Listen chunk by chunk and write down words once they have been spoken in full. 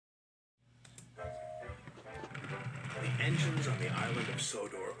Engines on the island of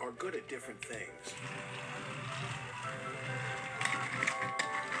Sodor are good at different things.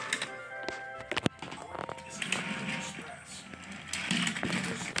 Gordon is a man express.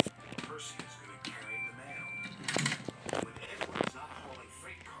 Percy is good at carrying the mail. When Edward is not hauling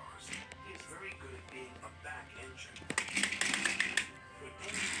freight cars, he is very good at being a back engine. When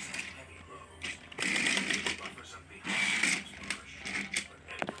engines have heavy loads, he buffers up behind his push. But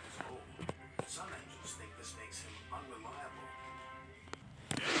Edward is old. Some engines think this makes him unreliable.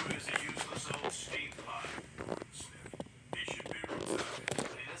 Edward is a useless old steam pipe, Gordon sniffed. He should be retired.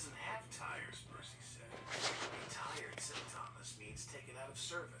 But he doesn't have tires, Percy said. Retired, said Thomas, means taken out of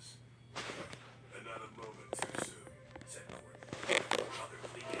service. Another moment too soon, said Gordon. Other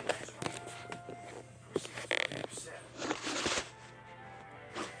fleet engines are old. Percy was very upset.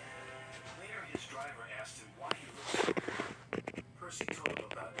 Later, his driver asked him why he looked so good. Percy told him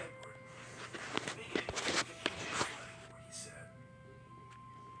about Edward. Big Edward is a huge Edward, he said.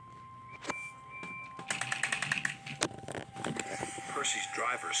 Percy's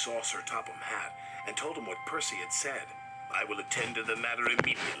driver saw Sir Topham Hatt and told him what Percy had said. I will attend to the matter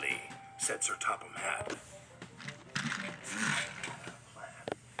immediately, said Sir Topham Hatt.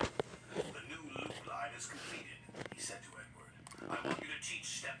 The new loop line is completed, he said to Edward. I want you to teach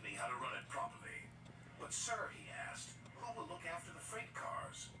Stepney how to run it properly. But sir, he asked, who will look after the freight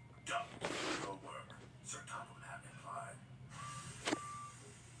cars? Duck will do your work, Sir Topham Hatt replied.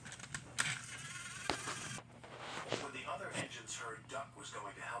 When the other engines heard Duck was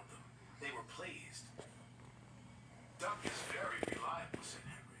going to help them, they were pleased. Duck is very reliable, said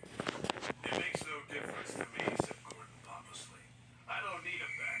Henry. It makes no difference to me, said Gordon pompously. I don't need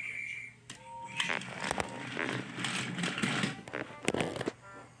a back engine. We should have.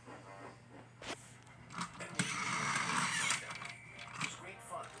 It was great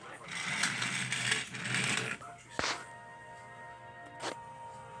fun delivering the countryside.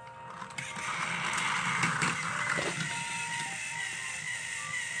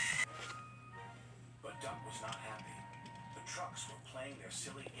 But Duck was not happy. The trucks were playing their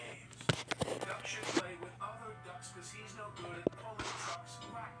silly games. Duck should play with other ducks because he's no good at pulling trucks.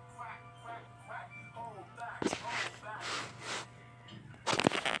 Quack, quack, quack, quack. Hold back, hold back.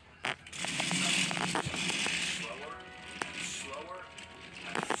 Slower, and slower,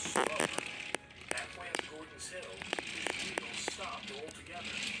 and slower. Halfway up Gordon's Hill, his wheels stopped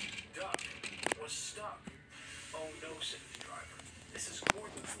altogether. Duck was stuck. Oh no, said his driver. This is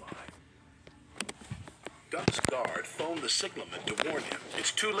Gordon's line. Duck's guard phoned the signalman to warn him.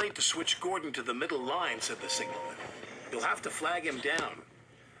 It's too late to switch Gordon to the middle line, said the signalman. You'll have to flag him down.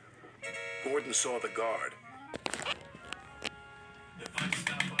 Gordon saw the guard. If I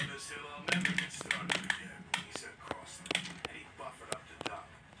stop on this hill, I'll never get started again, he said crossly, and he buffered up to Duck.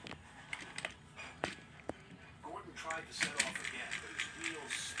 Gordon tried to set off again, but his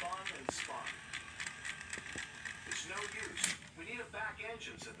wheels spun and spun. It's no use. We need a back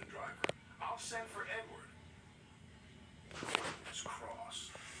engine, said the driver. I'll send for Edward. Gordon was cross.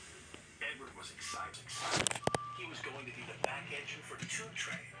 Edward was excited. He was going to be the back engine for 2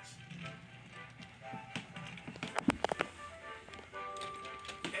 trains.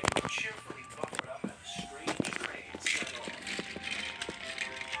 Edward cheerfully buffered up and the strange train set off.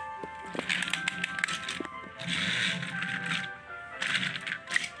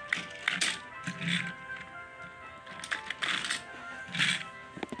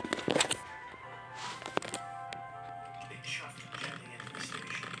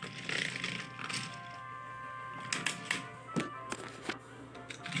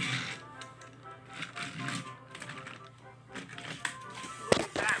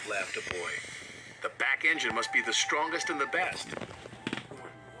 Laughed a boy. The back engine must be the strongest and the best. Gordon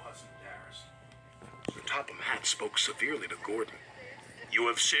was embarrassed. Sir Topham Hatt spoke severely to Gordon. You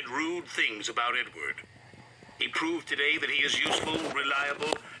have said rude things about Edward. He proved today that he is useful,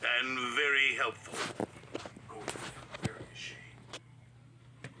 reliable, and very helpful. Gordon felt very ashamed.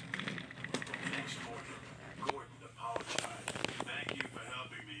 The next morning, Gordon apologized. Thank you for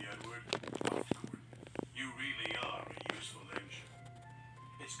helping me, Edward. Oh, Gordon, you really are a useful engine.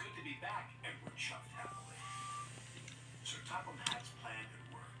 It's good to be back, Edward chuffed happily. Sir Topham Hatt